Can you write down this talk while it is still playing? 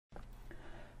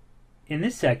In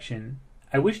this section,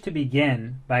 I wish to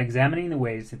begin by examining the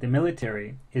ways that the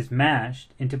military is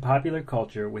mashed into popular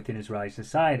culture within Israeli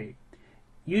society.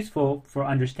 Useful for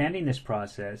understanding this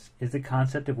process is the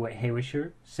concept of what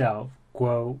Hewischer, Self,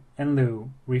 Guo, and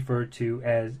Liu refer to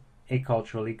as a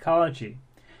cultural ecology.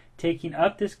 Taking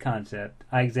up this concept,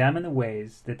 I examine the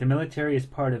ways that the military is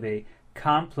part of a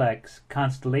complex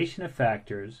constellation of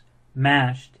factors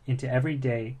mashed into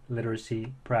everyday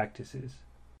literacy practices.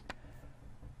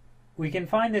 We can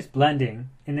find this blending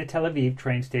in the Tel Aviv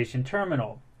train station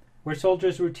terminal, where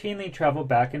soldiers routinely travel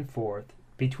back and forth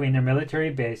between their military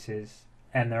bases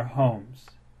and their homes.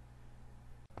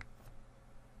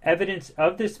 Evidence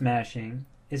of this mashing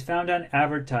is found on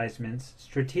advertisements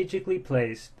strategically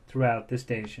placed throughout the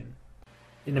station.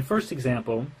 In the first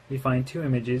example, we find two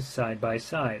images side by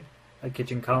side, a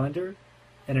kitchen colander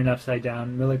and an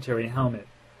upside-down military helmet.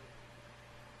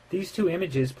 These two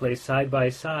images placed side by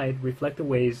side reflect the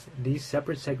ways these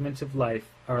separate segments of life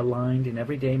are aligned in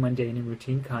everyday mundane and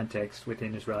routine contexts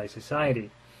within Israeli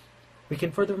society. We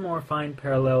can furthermore find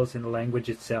parallels in the language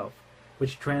itself,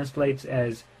 which translates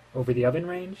as over the oven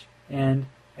range and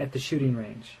at the shooting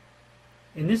range.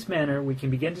 In this manner, we can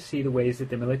begin to see the ways that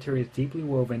the military is deeply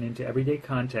woven into everyday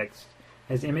contexts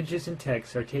as images and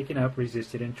texts are taken up,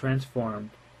 resisted, and transformed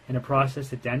in a process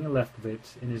that Daniel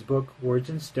Lefkowitz, in his book Words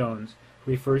and Stones,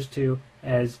 refers to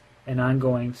as an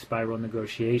ongoing spiral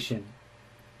negotiation.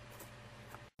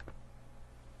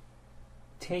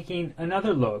 Taking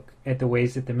another look at the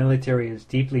ways that the military is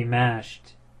deeply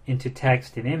mashed into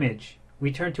text and image,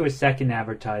 we turn to a second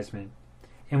advertisement,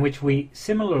 in which we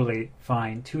similarly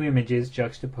find two images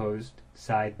juxtaposed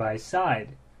side by side.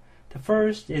 The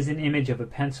first is an image of a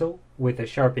pencil with a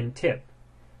sharpened tip,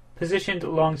 positioned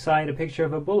alongside a picture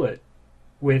of a bullet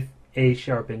with a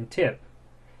sharpened tip.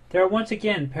 There are once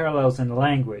again parallels in the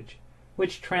language,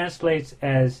 which translates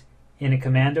as in a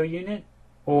commando unit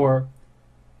or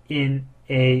in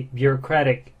a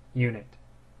bureaucratic unit.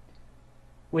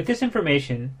 With this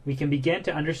information, we can begin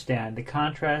to understand the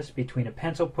contrast between a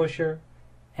pencil pusher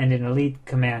and an elite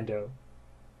commando.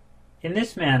 In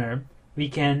this manner, we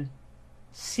can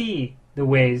see the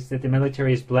ways that the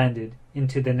military is blended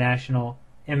into the national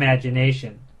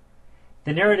imagination.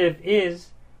 The narrative is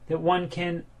that one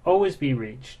can always be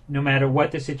reached, no matter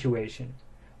what the situation,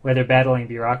 whether battling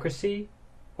bureaucracy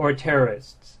or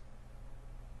terrorists.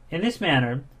 In this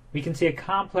manner, we can see a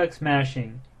complex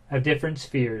mashing of different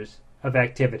spheres of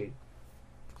activity.